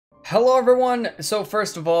Hello everyone! So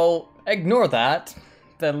first of all, ignore that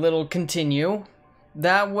little continue.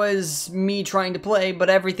 That was me trying to play, but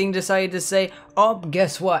everything decided to say, oh,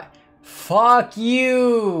 guess what? Fuck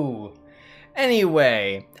you!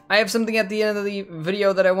 Anyway, I have something at the end of the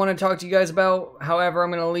video that I want to talk to you guys about. However, I'm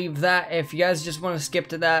going to leave that. If you guys just want to skip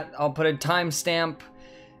to that, I'll put a timestamp.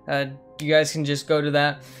 You guys can just go to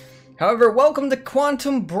that. However, welcome to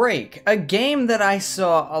Quantum Break, a game that I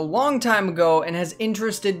saw a long time ago and has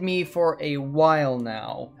interested me for a while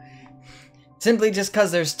now. Simply just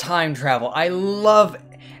because there's time travel. I love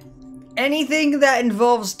anything that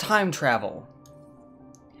involves time travel.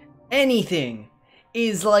 Anything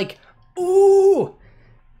is like, ooh!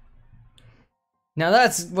 Now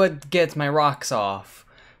that's what gets my rocks off.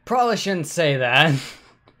 Probably shouldn't say that,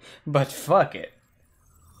 but fuck it.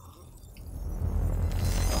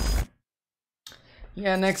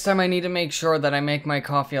 Yeah, next time I need to make sure that I make my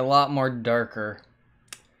coffee a lot more darker.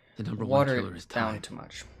 The number one Water killer is it down time. too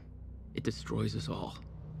much. It destroys us all.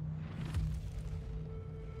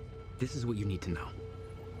 This is what you need to know.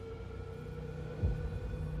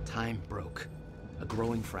 Time broke. A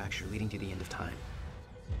growing fracture leading to the end of time.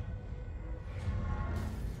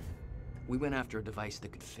 We went after a device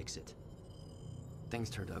that could fix it. Things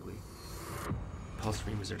turned ugly. Paul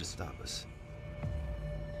Serene was there to stop us.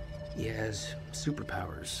 He has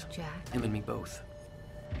superpowers. Jack. Him and me both.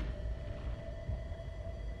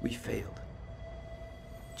 We failed.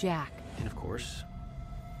 Jack. And of course,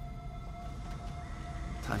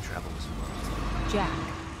 time travel was involved. Jack.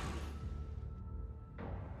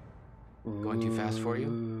 Going too fast for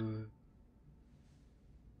you?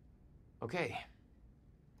 Okay.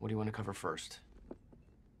 What do you want to cover first?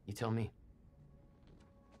 You tell me.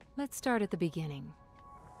 Let's start at the beginning.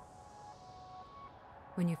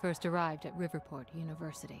 When you first arrived at Riverport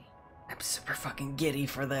University. I'm super fucking giddy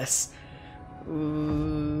for this.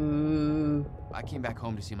 Ooh. I came back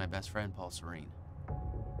home to see my best friend, Paul Serene.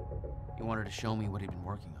 He wanted to show me what he'd been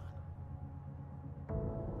working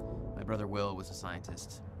on. My brother Will was a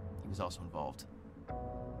scientist. He was also involved.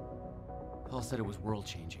 Paul said it was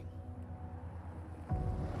world-changing.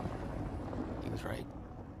 He was right.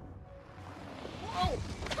 Whoa!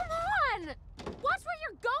 Come on! Watch where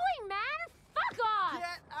you're going, man! Fuck off!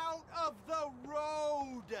 Get out of the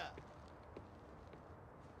road!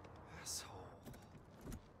 Asshole.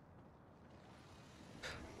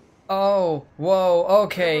 Oh, whoa,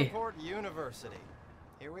 okay. Riverport University.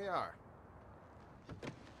 Here we are.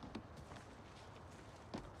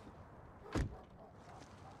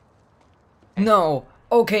 No,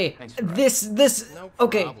 okay, Thanks for this, No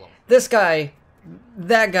okay, problem. this guy,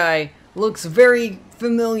 that guy, looks very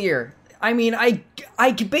familiar. I mean, I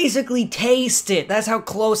can basically taste it. That's how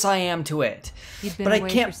close I am to it. You'd been But I away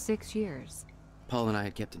can't- for 6 years. Paul and I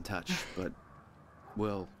had kept in touch, but,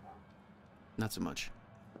 well, not so much.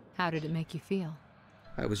 How did it make you feel?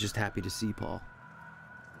 I was just happy to see Paul.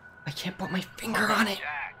 I can't put my finger on it.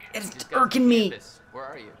 Jack, It's Just got to irking me. campus. Where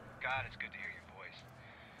are you? God, it's good to hear your voice.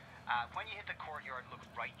 When you hit the courtyard, look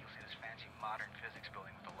right, you'll see this fancy modern physics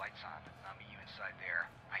building with the lights on. I'll meet you inside there.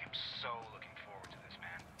 I am so looking forward to this,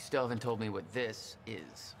 man. You still haven't told me what this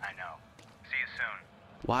is. I know. See you soon.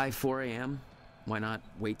 Why 4 a.m.? Why not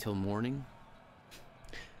wait till morning?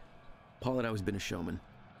 Paul had always been a showman.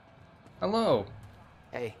 Hello.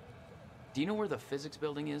 Hey, do you know where the physics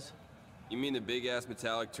building is? You mean the big-ass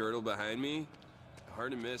metallic turtle behind me?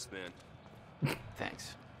 Hard to miss, man.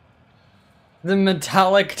 Thanks. The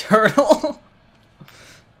metallic turtle.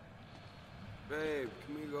 Babe,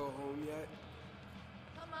 can we go home yet?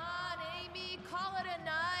 Come on, Amy, call it a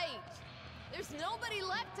night. There's nobody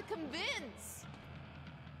left to convince.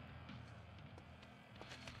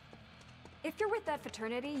 If you're with that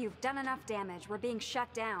fraternity, you've done enough damage. We're being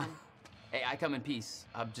shut down. Hey, I come in peace.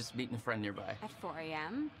 I'm just meeting a friend nearby. At 4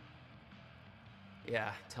 a.m.?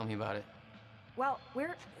 Yeah, tell me about it. Well,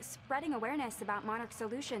 we're spreading awareness about Monarch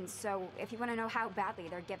Solutions, so if you want to know how badly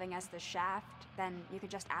they're giving us the shaft, then you could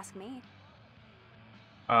just ask me.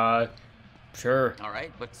 Sure. All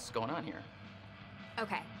right, what's going on here?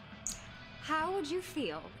 Okay. How would you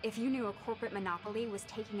feel if you knew a corporate monopoly was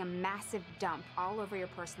taking a massive dump all over your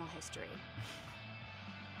personal history?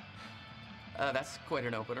 That's quite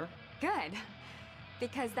an opener. Good.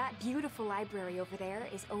 Because that beautiful library over there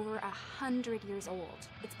is over 100 years old.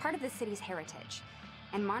 It's part of the city's heritage.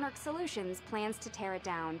 And Monarch Solutions plans to tear it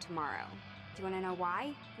down tomorrow. Do you want to know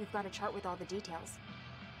why? We've got a chart with all the details.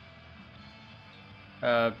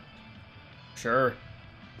 Sure.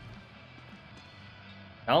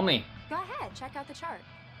 Tell me. Go ahead, check out the chart.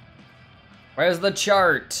 Where's the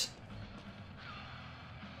chart?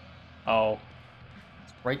 Oh.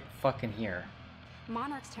 It's right fucking here.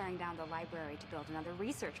 Monarch's tearing down the library to build another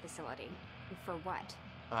research facility. For what?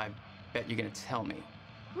 I bet you're gonna tell me.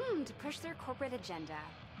 To push their corporate agenda.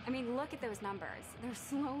 I mean, look at those numbers. They're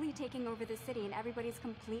slowly taking over the city and everybody's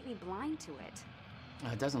completely blind to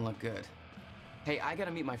it. It doesn't look good. Hey, I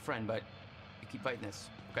gotta meet my friend, but you keep fighting this,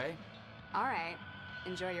 okay? All right.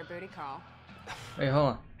 Enjoy your booty call. Wait, hold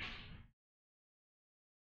on.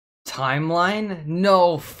 Timeline?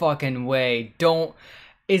 No fucking way. Don't.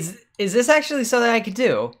 Is this actually something I could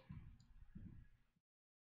do?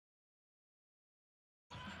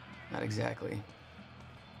 Not exactly.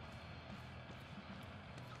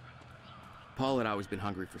 Paul had always been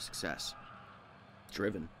hungry for success.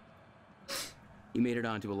 Driven. He made it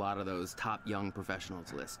onto a lot of those top young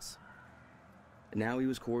professionals lists. And now he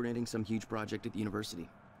was coordinating some huge project at the university.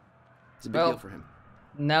 It's a big deal for him.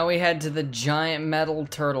 Now we head to the giant metal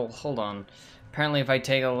turtle. Hold on. Apparently if I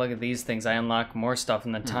take a look at these things, I unlock more stuff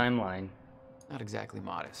in the timeline. Not exactly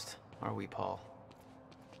modest, are we, Paul?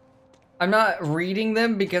 I'm not reading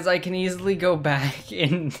them because I can easily go back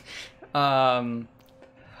in,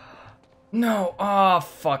 No, oh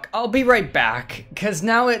fuck. I'll be right back, because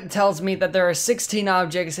now it tells me that there are 16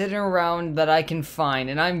 objects hidden around that I can find,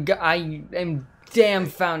 and I am damn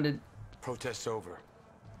founded. Protest's over.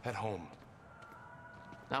 Head home.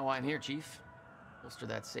 Not why I'm here, Chief. Holster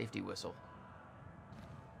that safety whistle.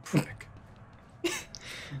 Prick.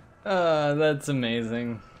 That's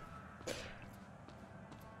amazing.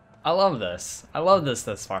 I love this. I love this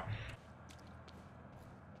far.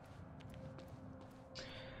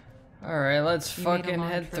 Alright, let's You made a fucking long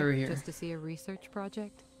head trip through here. Just to see a research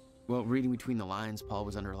project? Well, reading between the lines, Paul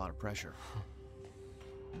was under a lot of pressure.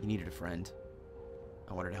 He needed a friend.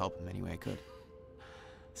 I wanted to help him any way I could.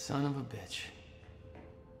 Son of a bitch.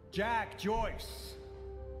 Jack Joyce.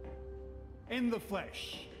 In the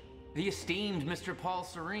flesh. The esteemed Mr. Paul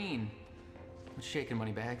Serene. What's shaking,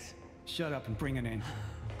 Moneybags? Shut up and bring it in.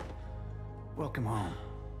 Welcome home.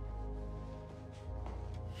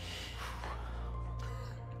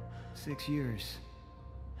 6 years.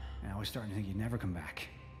 And I was starting to think you'd never come back.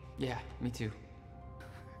 Yeah, me too.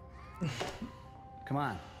 Come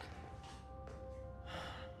on.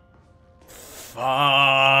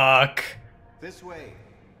 Fuck. This way.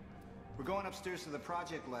 We're going upstairs to the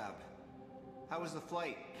project lab. How was the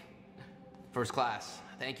flight? First class.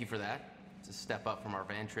 Thank you for that. It's a step up from our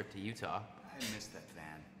van trip to Utah. I missed that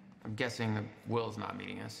van. I'm guessing that Will's not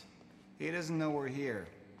meeting us. He doesn't know we're here.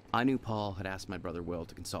 I knew Paul had asked my brother Will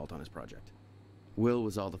to consult on his project. Will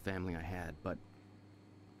was all the family I had, but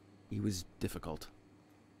he was difficult.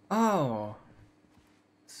 Oh.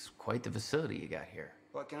 It's quite the facility you got here.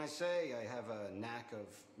 What can I say? I have a knack of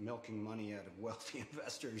milking money out of wealthy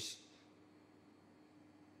investors.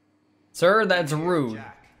 Sir, that's Here, rude.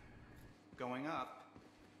 Jack. Going up.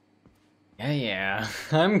 Yeah,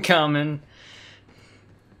 I'm coming.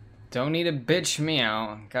 Don't need to bitch me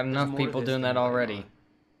out. Got There's enough more to people this doing than that what I already. want.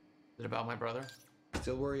 Is it about my brother?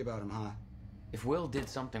 Still worry about him, huh? If Will did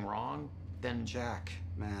something wrong, then Jack,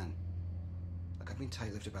 man. Look, I've been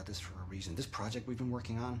tight-lipped about this for a reason. This project we've been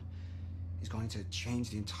working on is going to change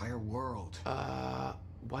the entire world.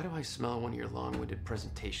 why do I smell one of your long-winded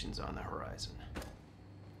presentations on the horizon?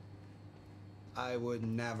 I would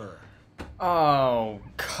never. Oh,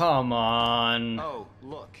 come on. Oh,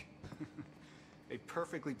 look. A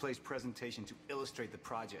perfectly placed presentation to illustrate the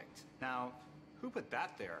project. Now, who put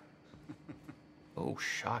that there? Oh,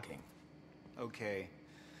 shocking. Okay.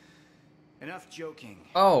 Enough joking.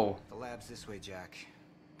 Oh. The lab's this way, Jack.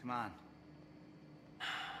 Come on.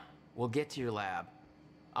 We'll get to your lab.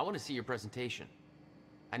 I want to see your presentation.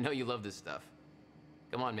 I know you love this stuff.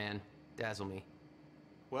 Come on, man. Dazzle me.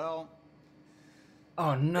 Well,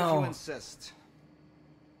 Oh if you no. insist.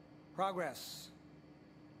 Progress.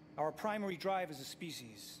 Our primary drive as a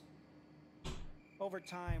species. Over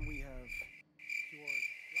time, we have cured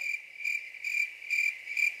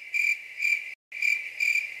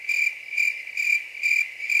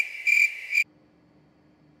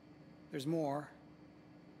There's more,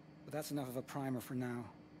 but that's enough of a primer for now.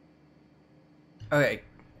 Okay.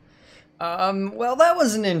 Well, that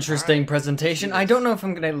was an interesting presentation. I don't know if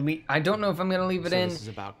I'm gonna leave. I don't know if I'm gonna leave it So in. this is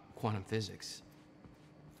about quantum physics.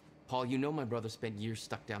 Paul, you know my brother spent years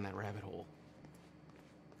stuck down that rabbit hole.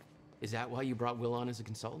 Is that why you brought Will on as a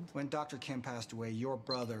consultant? When Dr. Kim passed away, your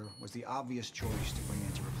brother was the obvious choice to bring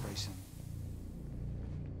in to replace him.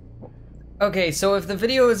 Okay, so if the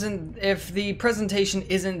video isn't, if the presentation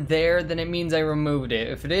isn't there, then it means I removed it.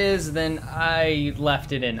 If it is, then I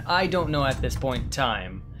left it in. I don't know at this point in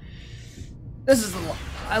time. This is,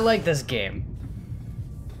 I like this game.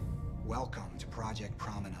 Welcome to Project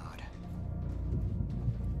Promenade.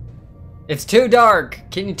 It's too dark.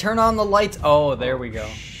 Can you turn on the lights? Oh, there we go.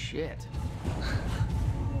 Shit.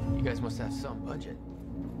 You guys must have some budget.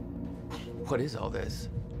 What is all this?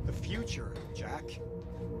 The future, Jack.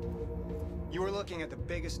 You were looking at the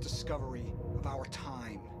biggest discovery of our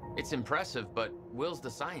time. It's impressive, but Will's the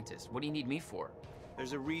scientist. What do you need me for?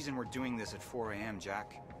 There's a reason we're doing this at 4 a.m.,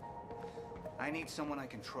 Jack. I need someone I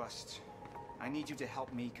can trust. I need you to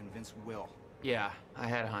help me convince Will. Yeah, I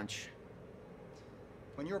had a hunch.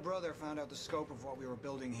 When your brother found out the scope of what we were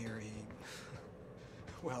building here, he...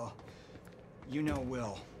 well, you know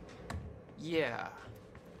Will. Yeah.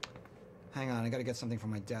 Hang on, I gotta get something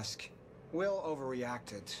from my desk. Will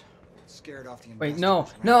overreacted. Scared off the Wait, investors, no,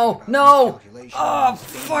 ramped no, about no! miscalculation, Oh, it's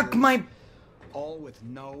fuck dangerous, my... all with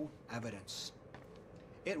no evidence.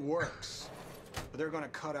 It works, but they're gonna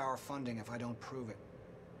cut our funding if I don't prove it.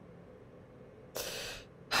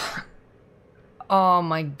 Oh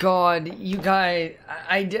my god, you guys,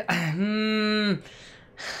 I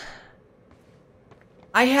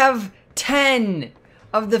have 10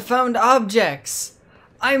 of the found objects.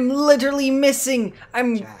 I'm literally missing.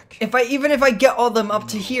 Jack, even if I get all them up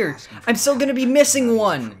to here, I'm still gonna be missing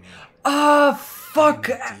one. Ah, fuck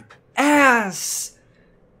ass.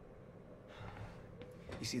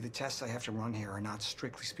 You see, the tests I have to run here are not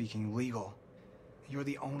strictly speaking legal. You're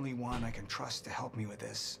the only one I can trust to help me with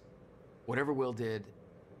this. Whatever Will did,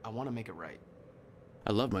 I want to make it right.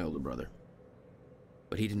 I love my older brother,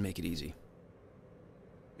 but he didn't make it easy.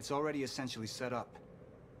 It's already essentially set up.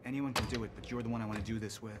 Anyone can do it, but you're the one I want to do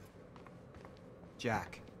this with.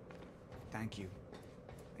 Jack, thank you.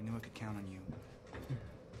 I knew I could count on you.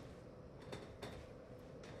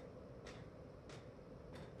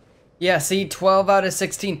 Yeah, see, 12 out of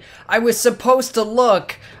 16. I was supposed to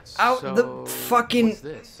look out the fucking... What's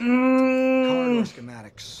this? Corridor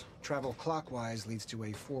schematics. Travel clockwise leads to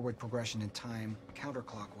a forward progression in time.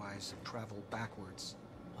 Counterclockwise, travel backwards.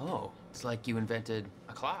 Oh, it's like you invented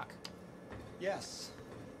a clock. Yes,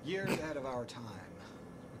 years ahead of our time.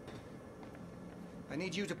 I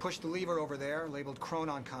need you to push the lever over there, labeled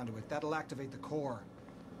Chronon Conduit. That'll activate the core.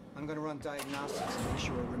 I'm gonna run diagnostics and make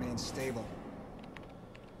sure it remains stable.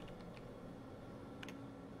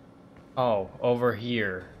 Oh, over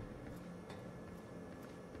here.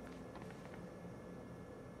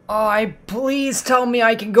 Oh, please tell me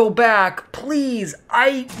I can go back. Please.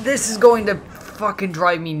 This is going to fucking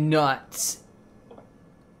drive me nuts.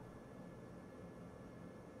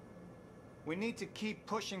 We need to keep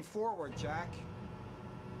pushing forward, Jack.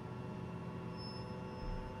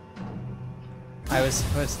 I was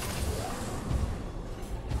supposed to...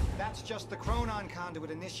 That's just the Chronon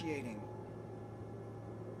Conduit initiating.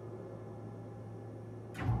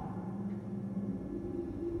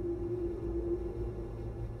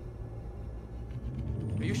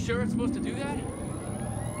 Are you sure it's supposed to do that?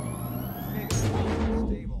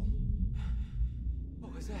 Stable.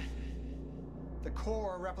 What was that? The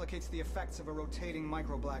core replicates the effects of a rotating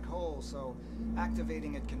micro black hole, so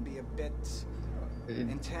activating it can be a bit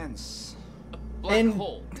intense. Black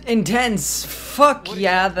hole. Intense. Fuck What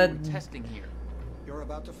yeah, exactly are we testing here? You're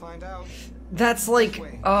about to find out. that's like,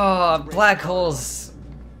 black holes.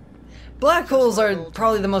 Black holes are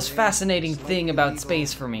probably the most fascinating thing about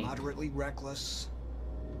space for me. Moderately reckless.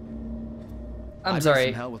 I'm I've sorry.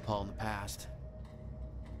 been some hell with Paul in the past.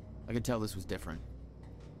 I could tell this was different.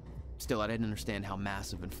 Still, I didn't understand how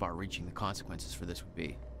massive and far-reaching the consequences for this would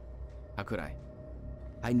be. How could I?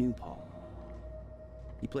 I knew Paul.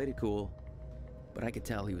 He played it cool, but I could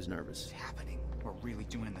tell he was nervous. It's happening. We're really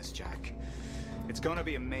doing this, Jack. It's gonna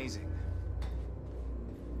be amazing.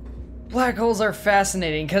 Black holes are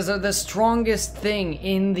fascinating because they're the strongest thing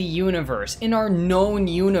in the universe, in our known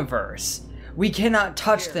universe. We cannot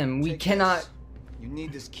touch Here, them. We take cannot... this. You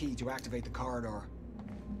need this key to activate the corridor.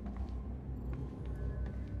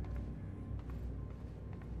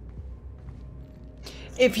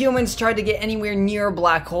 If humans tried to get anywhere near a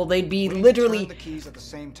black hole, they'd be We need to literally... turn the keys at the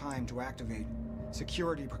same time to activate.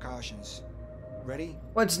 Security precautions. Ready?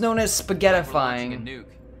 what's known as We're launching a spaghettifying. nuke.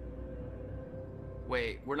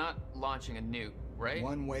 Wait, we're not launching a nuke, right?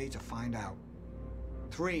 One way to find out.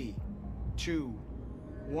 3, 2,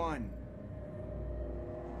 1.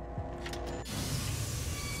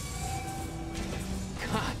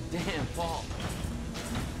 God damn, Paul.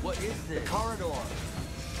 What is The this? corridor.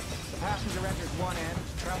 The passenger enters one end,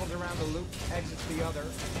 travels around the loop, exits the other,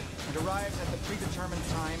 and arrives at the predetermined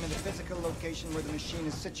time in the physical location where the machine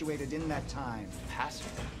is situated in that time. Passenger.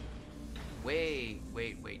 Wait.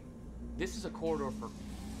 This is a corridor for...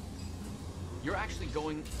 You're actually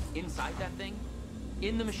going inside that thing?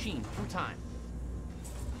 In the machine, through time.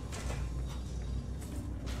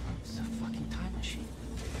 It's a fucking time machine.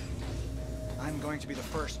 going to be the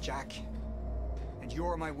first, Jack. And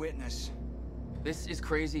you're my witness. This is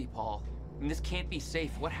crazy, Paul. I mean, this can't be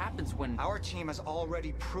safe. What happens when... Our team has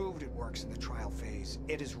already proved it works in the trial phase.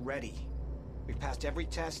 It is ready. We've passed every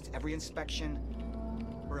test, every inspection.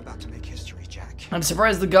 We're about to make history, Jack. I'm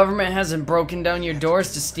surprised the government hasn't broken down your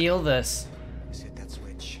doors to steal this. Just hit that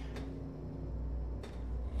switch.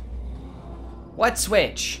 What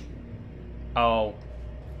switch? Oh,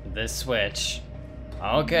 this switch.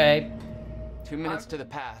 Okay. 2 minutes to the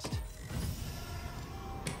past.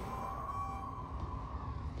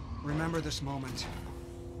 Remember this moment.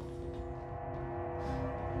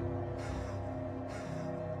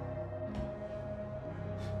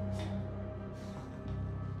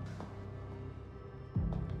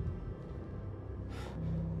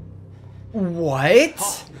 What?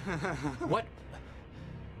 What?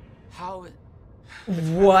 How?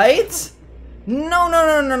 What?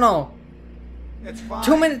 No. It's fine.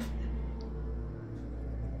 2 minutes.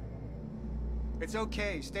 It's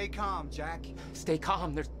okay. Stay calm, Jack. Stay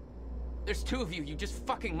calm. There's two of you. You just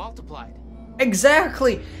fucking multiplied.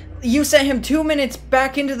 Exactly. You sent him 2 minutes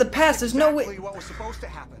back into the past. There's no way. Exactly what was supposed to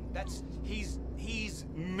happen. He's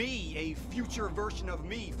me, a future version of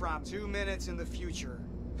me from 2 minutes in the future.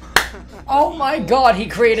 Oh my God! He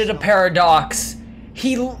created a paradox.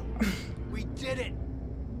 We did it.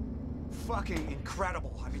 Fucking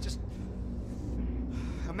incredible. I mean, just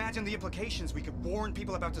imagine the implications. We could warn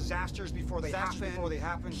people about disasters before they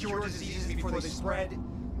happen. Cure diseases before they spread.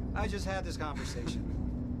 I just had this conversation.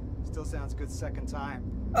 Still sounds good second time.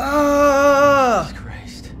 Jesus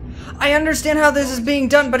Christ. I understand how this is being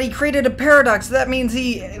done, but he created a paradox. That means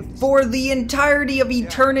for the entirety of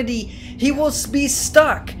eternity, he will be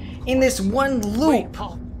stuck in this one loop. Wait,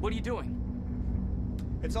 Paul, what are you doing?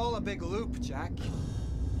 It's all a big loop, Jack.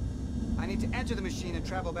 I need to enter the machine and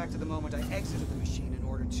travel back to the moment I exited the machine in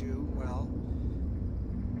order to, well,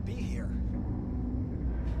 be here.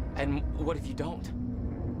 And what if you don't?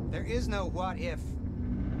 There is no what if.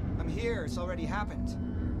 I'm here. It's already happened.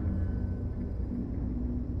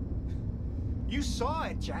 You saw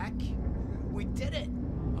it, Jack. We did it.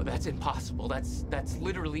 Oh, that's impossible. That's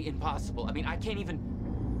literally impossible. I mean, I can't even...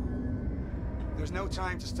 There's no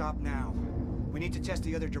time to stop now. We need to test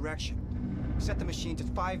the other direction. Set the machine to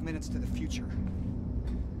 5 minutes to the future.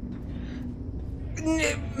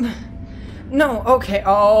 No, okay.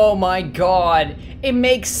 Oh my God. It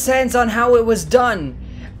makes sense on how it was done.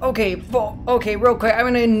 Okay, real quick. I'm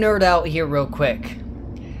gonna nerd out here real quick.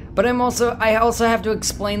 But I also have to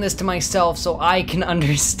explain this to myself so I can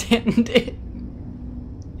understand it.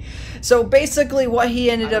 So basically what he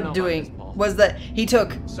ended up doing was that he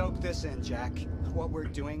took... Soak this in, Jack. What we're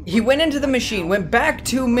doing... He went into the machine, went back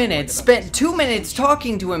 2 minutes, spent 2 minutes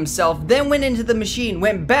talking to himself, then went into the machine,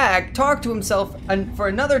 went back, talked to himself for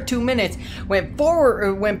another 2 minutes, went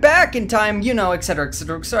forward, went back in time, you know, etc.,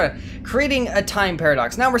 etc., etc., creating a time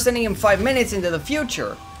paradox. Now we're sending him 5 minutes into the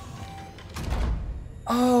future.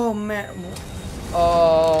 Oh, man.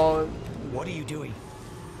 Oh. What are you doing?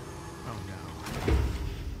 Oh, no.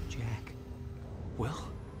 Jack. Will?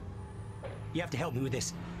 You have to help me with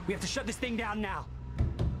this. We have to shut this thing down now.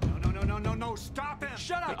 No, stop him!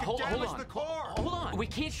 Shut up! Hold on. The core. Hold on. We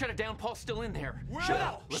can't shut it down. Paul's still in there. Shut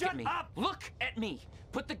up! Look Shut at me. up! Look at me.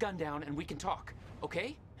 Put the gun down and we can talk,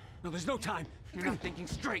 okay? No, there's no time. You're not thinking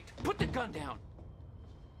straight. Put the gun down.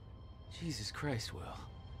 Jesus Christ, Will.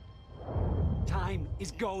 Time is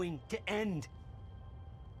going to end.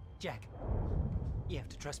 Jack, you have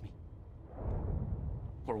to trust me.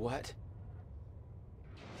 Or what?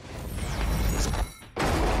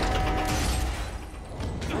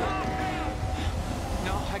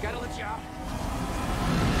 No, I gotta let you out.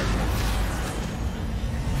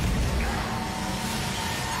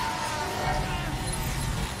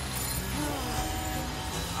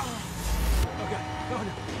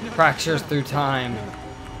 Fractures through time.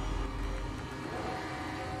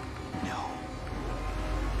 No.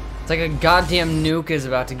 It's like a goddamn nuke is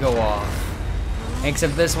about to go off.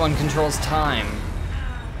 Except this one controls time.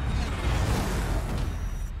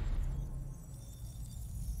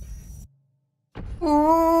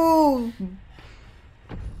 Ooh.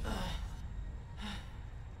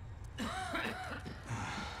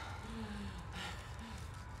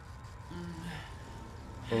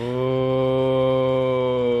 Ooh.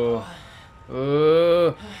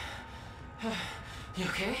 Ooh. You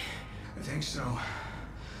okay? I think so.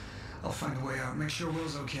 I'll find a way out. Make sure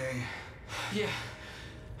Will's okay. Yeah.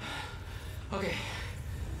 Okay.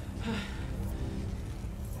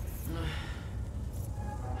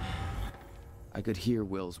 I could hear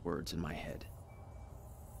Will's words in my head.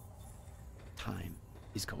 Time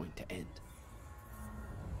is going to end.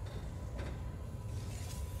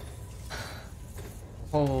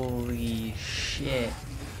 Holy shit.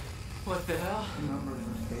 What the hell?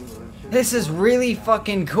 This is really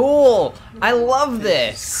fucking cool. I love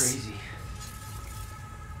this. Crazy.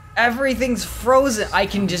 Everything's frozen. I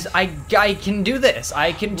can do this.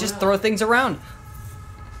 I can just throw things around.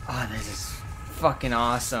 Oh, this is fucking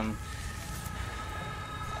awesome.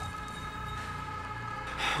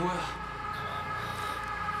 Well,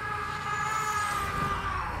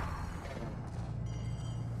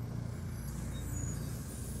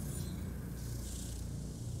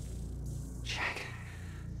 Jack.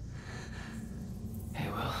 hey,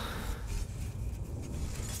 Will.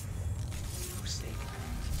 Mistake.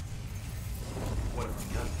 What have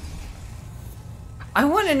we done? I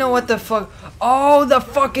want to know what the fuck. Oh, the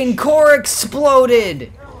fucking core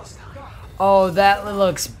exploded. Oh, that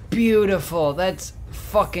looks beautiful. That's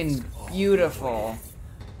fucking beautiful.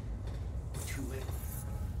 Too late.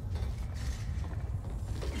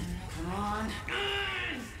 Come on.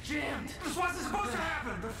 Jammed. This wasn't supposed to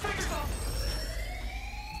happen. The fingers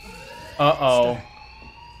all... Uh-oh.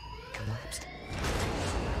 Collapsed.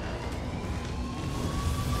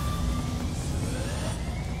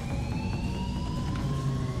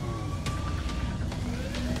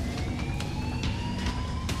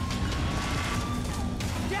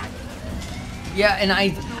 Yeah, and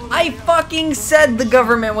I fucking said the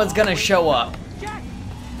government was gonna show up. Jack!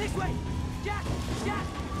 This way! Jack! Jack!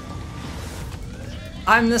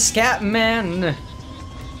 I'm the scat man. Yeah,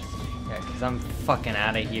 cause I'm fucking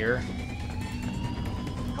out of here.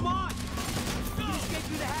 Come on! You can escape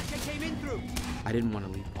through the hatch I came in through. I didn't want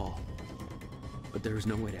to leave Paul, but there was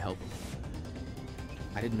no way to help him.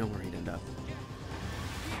 I didn't know where he'd end up.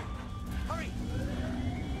 Hurry!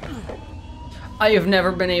 I have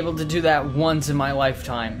never been able to do that once in my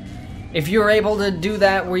lifetime. If you're able to do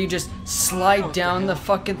that where you just slide down the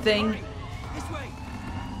fucking thing, This way!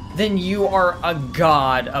 then you are a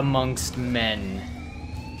god amongst men.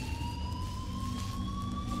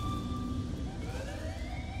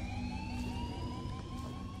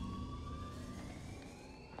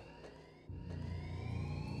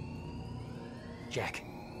 Jack,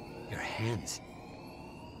 your hands.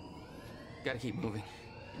 Gotta keep moving.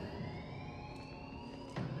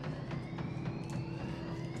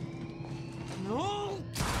 No!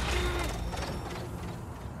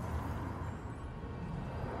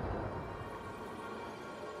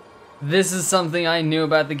 This is something I knew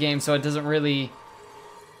about the game, so it doesn't really...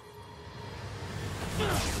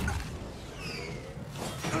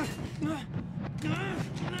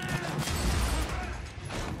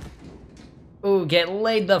 Ooh, get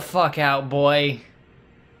laid the fuck out, boy.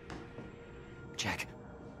 Jack.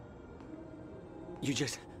 You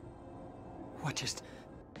just... What just...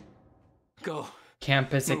 Go.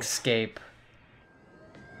 Campus Move. Escape.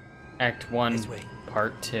 Act 1, This way.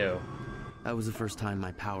 Part 2. That was the first time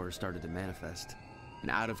my powers started to manifest. An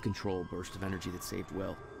out-of-control burst of energy that saved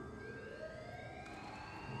Will.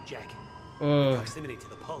 Jack. Ugh. Proximity to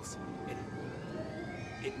the pulse.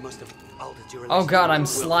 It must have altered your... Oh god, I'm Will.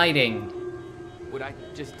 sliding. What I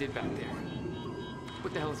just did back there.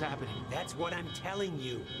 What the hell is happening? That's what I'm telling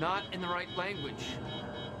you. Not in the right language.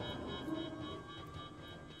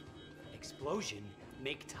 Explosion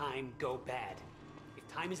make time go bad. If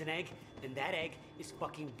time is an egg, then that egg is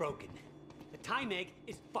fucking broken. The time egg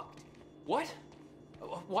is fucked. What?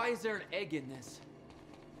 Why is there an egg in this?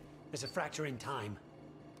 There's a fracture in time.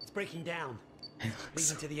 It's breaking down,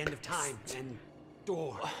 leading to the end of time, and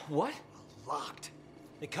door What? locked.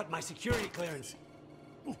 They cut my security clearance.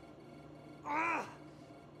 Ah,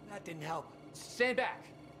 that didn't help. Stand back.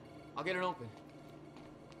 I'll get it open.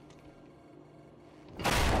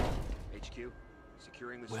 HQ,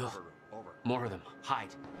 securing the Will. server room. Over. More of them. Hide.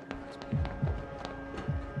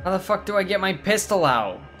 How the fuck do I get my pistol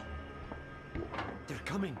out? They're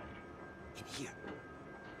coming. In here.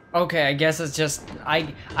 Okay, I guess it's just...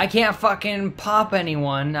 I can't fucking pop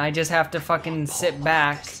anyone. I just have to fucking sit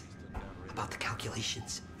back. About the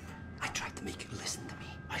calculations. I tried to make you listen to me.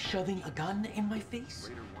 By shoving a gun in my face?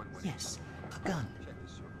 Yes, a gun.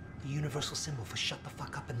 The universal symbol for shut the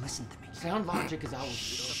fuck up and listen to me. Sound logic is I will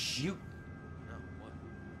shoot.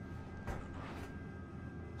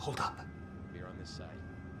 Hold up. We're on this side.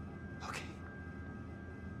 Okay.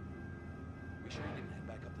 We sure you didn't head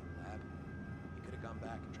back up to the lab? You could have gone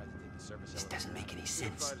back and tried to take the service This doesn't make any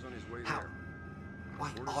sense. Five's on his way How? there.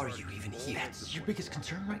 Why are you even here? That's your biggest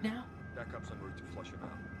concern right now? Backup's en route to flush him out.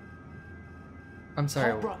 I'm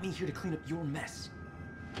sorry. Paul brought me here to clean up your mess.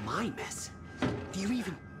 My mess? Do you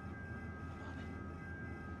even...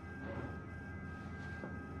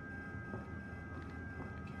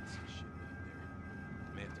 I can't see shit back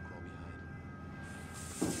there. May have to crawl behind.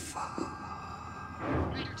 Fuck.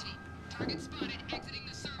 Target spotted exiting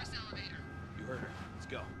the service elevator. You heard her. Let's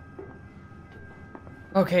go.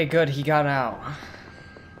 Okay, good. He got out.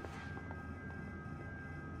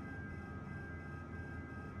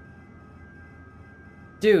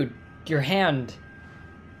 Dude, your hand.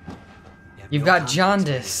 You've got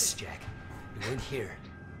jaundice. Jack. You weren't here.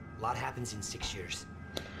 A lot happens in 6 years.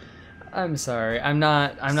 I'm sorry. I'm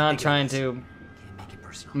not trying to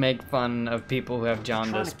make fun of people who have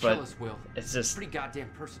jaundice, but us, Will. it's just pretty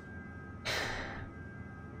goddamn personal.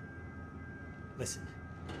 Listen,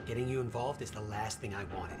 getting you involved is the last thing I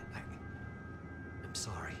wanted. I'm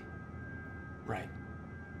sorry. Right.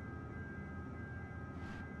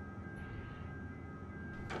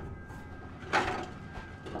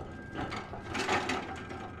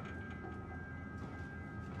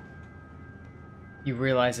 you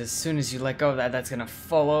realize as soon as you let go of that, that's gonna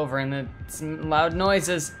fall over and then some loud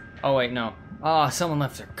noises. Oh wait, no. Ah, someone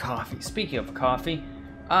left their coffee. Speaking of coffee,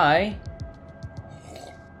 I'm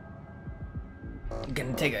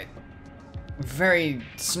gonna take a very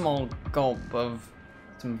small gulp of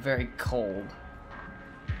some very cold.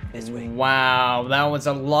 Wow, that was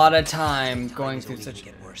a lot of time going through such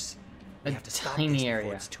a tiny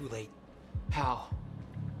area. It's too late. How?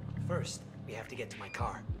 First, we have to get to my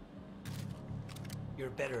car. You're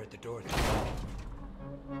better at the door than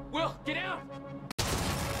Will, get out!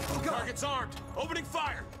 Target's armed. Opening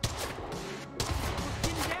fire.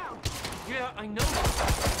 Get down! Yeah, I know.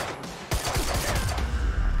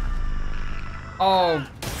 Oh,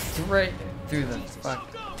 straight through the fuck.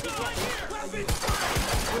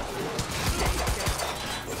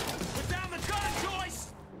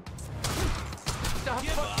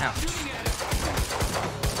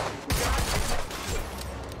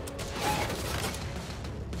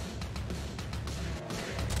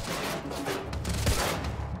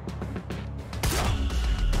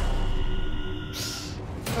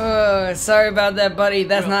 Sorry about that, buddy.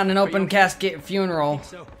 That's not an open casket funeral.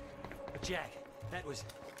 So, but Jack, that was...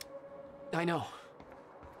 I know.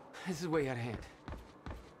 This is way out of hand.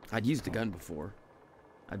 I'd used a gun before.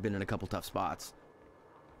 I'd been in a couple tough spots.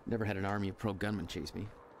 Never had an army of pro gunmen chase me.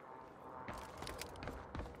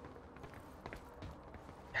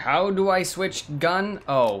 How do I switch gun?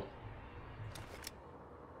 Oh.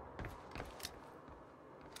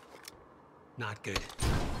 Not good.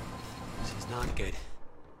 This is not good.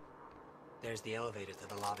 There's the elevator to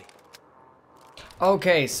the lobby.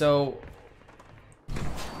 Okay, so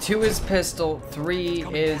 2 is pistol, 3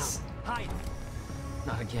 is... Hide.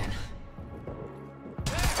 Not again.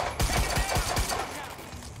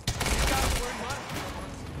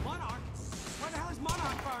 Monarch? Why the hell is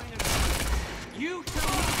Monarch firing at us? You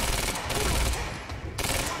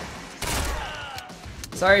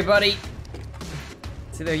two! Sorry, buddy.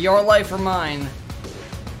 It's either your life or mine.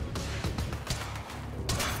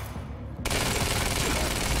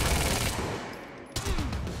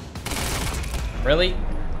 Really?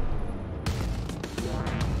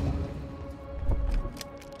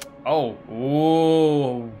 Oh,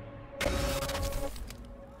 ooh.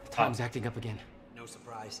 Tom's acting up again. No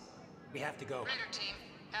surprise. We have to go. Raider team,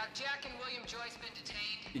 have Jack and William Joyce been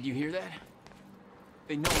detained? Did you hear that?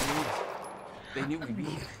 They know we knew us. They knew we'd be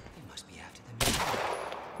here. They must be after them.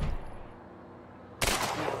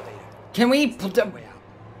 Elevator. Can we... Way out.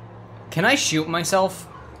 Can I shoot myself?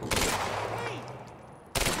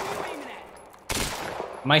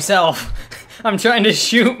 Myself. I'm trying to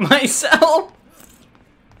shoot myself.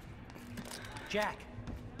 Jack,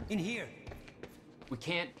 in here. We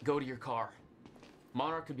can't go to your car.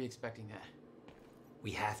 Monarch could be expecting that.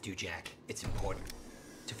 We have to, Jack. It's important.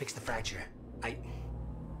 To fix the fracture.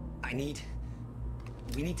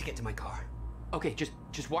 We need to get to my car. Okay,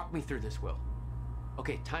 just walk me through this, Will.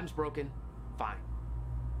 Okay, time's broken. Fine.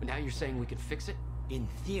 But now you're saying we could fix it? In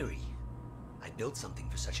theory. I built something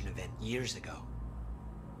for such an event years ago.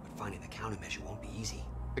 But finding the countermeasure won't be easy.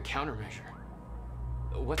 The countermeasure?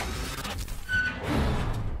 What?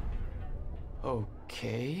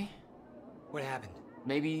 Okay. What happened?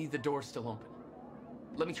 Maybe the door's still open.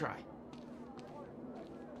 Let me try.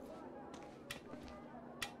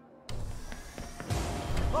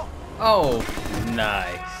 Oh,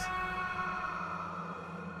 nice.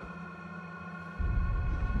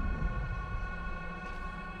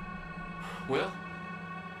 Will? Oh,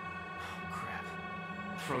 crap.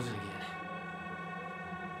 Frozen again.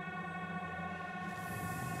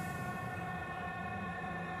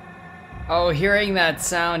 Oh, hearing that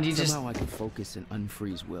sound, you just... Somehow I could focus and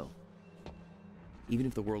unfreeze Will. Even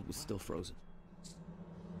if the world was still frozen.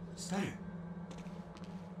 Stunner.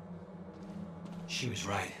 She was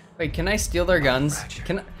right. Wait, can I steal their guns?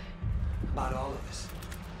 Can I... About all of us.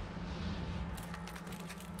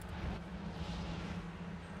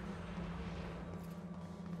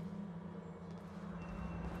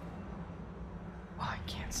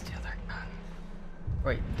 can't steal their gun.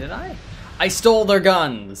 Wait, did I? I stole their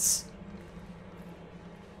guns.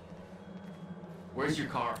 Where's your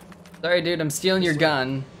car? Sorry, dude, I'm stealing your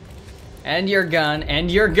gun. And your gun,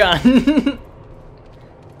 and your gun.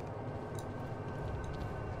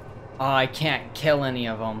 Oh, I can't kill any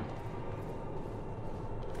of them.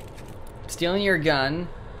 Stealing your gun.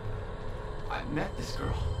 I met this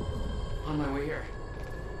girl on my way here.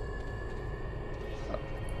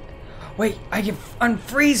 Wait, I can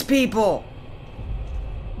unfreeze people.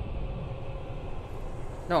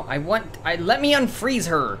 No, let me unfreeze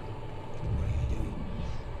her.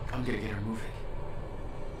 I'm gonna get her moving.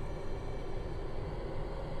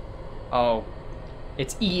 Oh,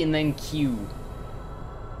 it's E and then Q.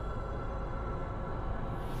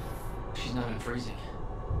 She's not unfreezing.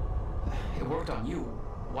 It worked on you.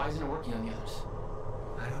 Why isn't it working on the others?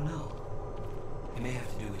 I don't know. It may have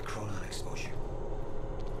to do with chronon exposure.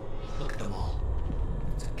 Look at them all.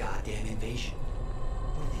 It's a goddamn invasion.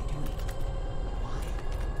 What are they doing? Why?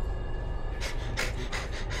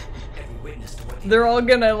 Every witness to what They're all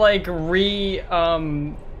gonna like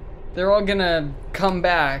they're all gonna come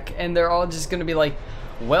back and they're all just gonna be like,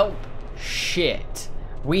 well, shit.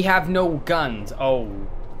 We have no guns. Oh.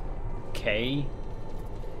 Okay.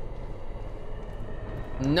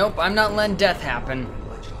 Nope, I'm not letting death happen.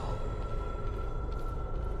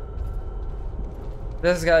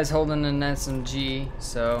 This guy's holding an SMG,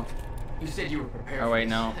 so... You said you were prepared. Oh wait, for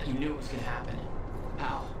this, no. that you knew it was gonna happen.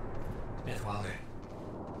 How? Beth Wilder.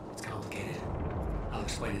 It's complicated. I'll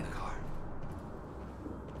explain in the car.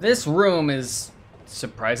 This room is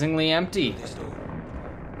surprisingly empty.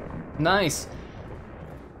 Nice.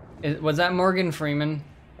 Was that Morgan Freeman?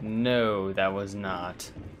 No, that was not.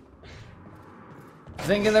 I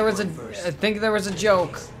think there was a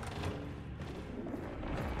joke.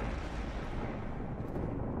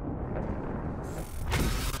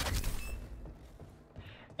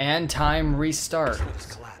 And time restart. It's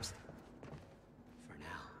collapsed. For now.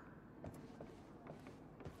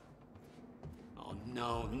 Oh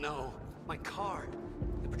no, no. My car.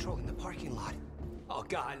 They're patrolling the parking lot. Oh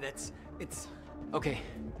god, it's... Okay.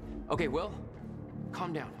 Okay, Will.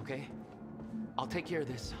 Calm down, okay? I'll take care of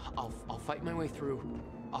this. I'll fight my way through.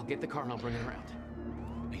 I'll get the car and I'll bring it around.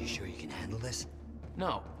 Are you sure you can handle this?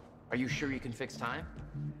 No. Are you sure you can fix time?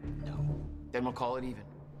 No. Then we'll call it even.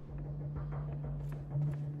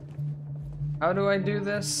 How do I do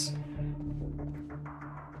this?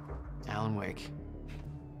 Alan Wake.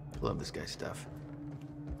 Love this guy's stuff.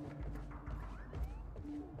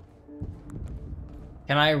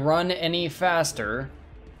 Can I run any faster?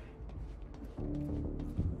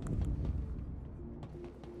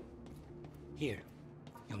 Here.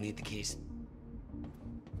 You'll need the keys.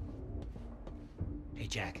 Hey,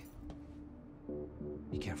 Jack.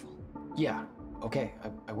 Be careful. Yeah. Okay,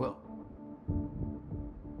 I will.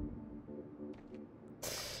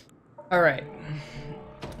 Alright.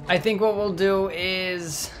 I think what we'll do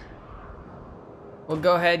is... we'll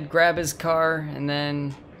go ahead, grab his car, and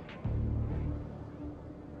then...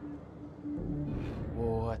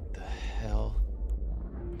 What the hell?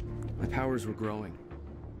 My powers were growing.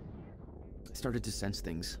 I started to sense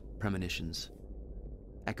things, premonitions,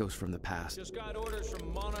 echoes from the past. Just got orders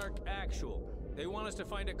from Monarch Actual. They want us to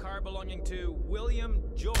find a car belonging to William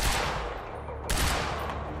Joyce.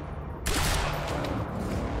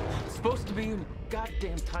 Supposed to be in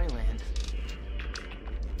goddamn Thailand.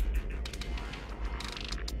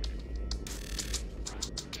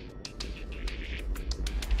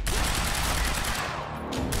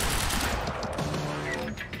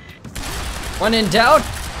 When in doubt,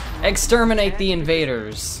 exterminate the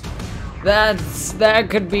invaders. That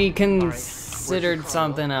could be considered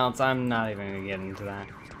something else. I'm not even gonna get into that.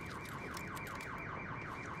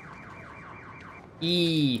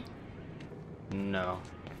 E. No.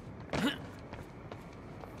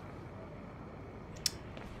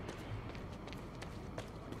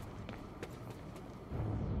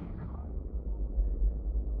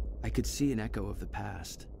 I could see an echo of the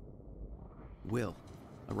past. Will,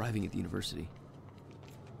 arriving at the university.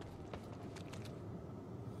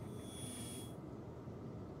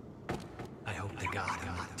 I hope to God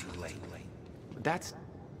I'm not too late. That's...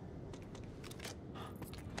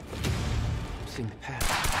 I'm seeing the past.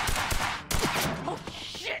 Oh,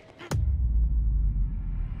 shit!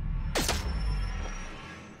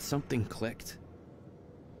 Something clicked.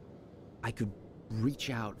 I could reach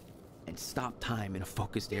out and stop time in a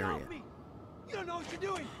focused area. You don't know what you're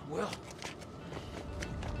doing! Will.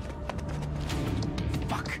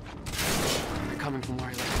 Fuck. They're coming from where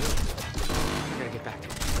I left. I gotta get back to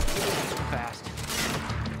them. Fast.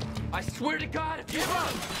 I swear to God, if you...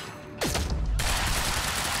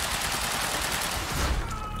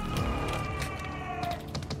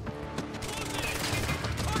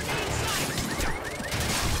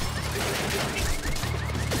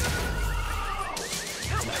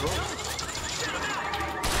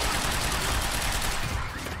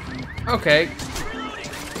 Okay.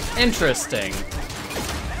 Interesting.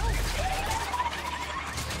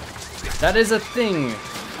 That is a thing.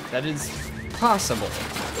 That is possible.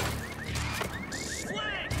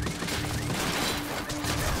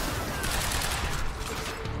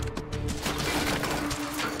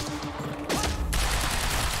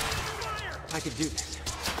 I could do this.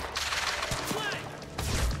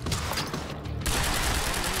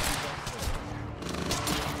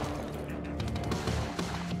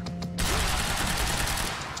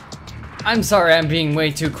 I'm sorry, I'm being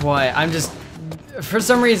way too quiet. I'm just, for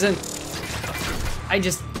some reason,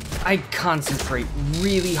 I concentrate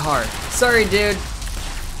really hard. Sorry, dude.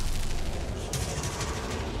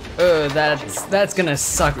 That's gonna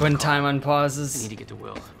suck when time unpauses. I need to get to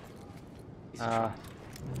Will. Okay.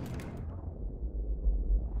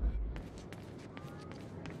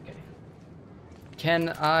 Can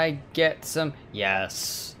I get some?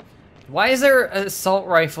 Yes. Why is there assault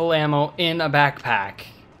rifle ammo in a backpack?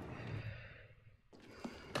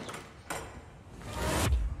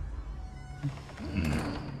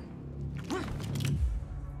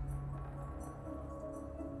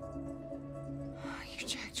 You're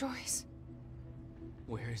Jack Joyce.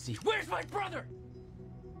 Where is he? Where's my brother?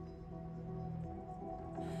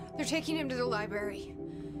 They're taking him to the library.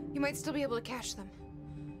 You might still be able to catch them.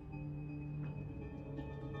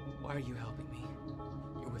 Why are you helping me?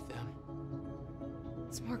 You're with them.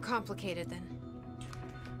 It's more complicated than...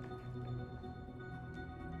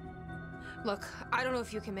 Look, I don't know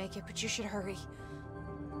if you can make it, but you should hurry.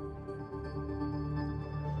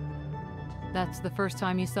 That's the first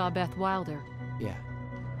time you saw Beth Wilder. Yeah,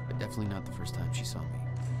 but definitely not the first time she saw me.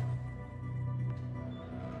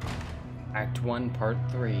 Act 1, Part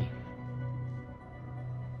 3.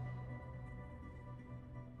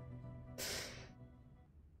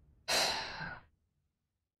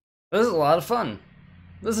 This is a lot of fun.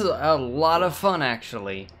 This is a lot of fun,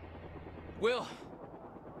 actually. Will.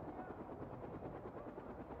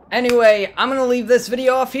 Anyway, I'm gonna leave this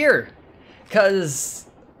video off here, because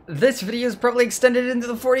this video is probably extended into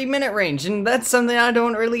the 40-minute range, and that's something I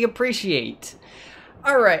don't really appreciate.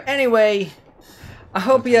 Alright, anyway, I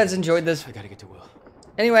hope you guys enjoyed this. I gotta get to Will.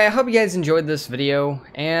 Anyway, I hope you guys enjoyed this video,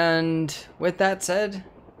 and with that said,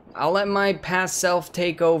 I'll let my past self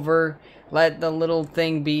take over, let the little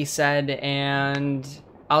thing be said, and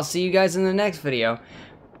I'll see you guys in the next video.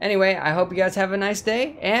 Anyway, I hope you guys have a nice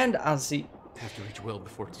day, and I'll see... I have to reach Will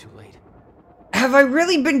before it's too late. Have I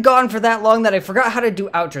really been gone for that long that I forgot how to do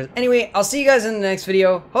outros? Anyway, I'll see you guys in the next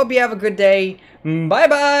video. Hope you have a good day.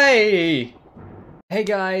 Bye-bye! Hey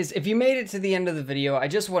guys, if you made it to the end of the video, I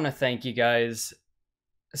just want to thank you guys.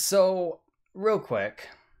 So, real quick,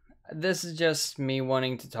 this is just me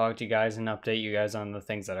wanting to talk to you guys and update you guys on the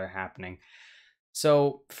things that are happening.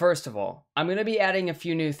 So, first of all, I'm going to be adding a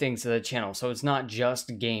few new things to the channel, so it's not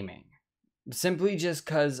just gaming. Simply just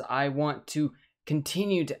because I want to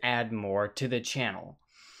continue to add more to the channel.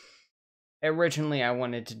 Originally, I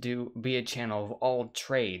wanted to be a channel of all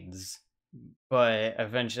trades, but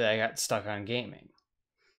eventually I got stuck on gaming.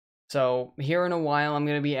 So, here in a while, I'm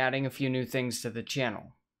going to be adding a few new things to the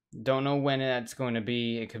channel. Don't know when that's going to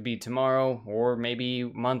be. It could be tomorrow, or maybe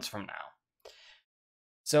months from now.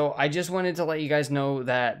 So, I just wanted to let you guys know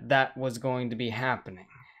that that was going to be happening.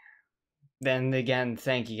 Then again,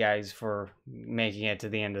 thank you guys for making it to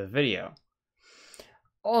the end of the video.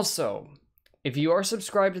 Also, if you are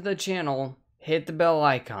subscribed to the channel, hit the bell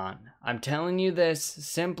icon. I'm telling you this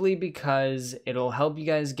simply because it'll help you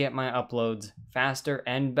guys get my uploads faster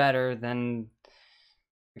and better than...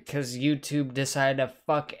 because YouTube decided to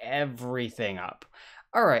fuck everything up.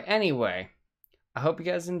 Alright, anyway, I hope you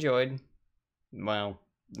guys enjoyed, well,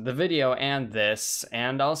 the video and this,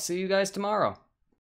 and I'll see you guys tomorrow.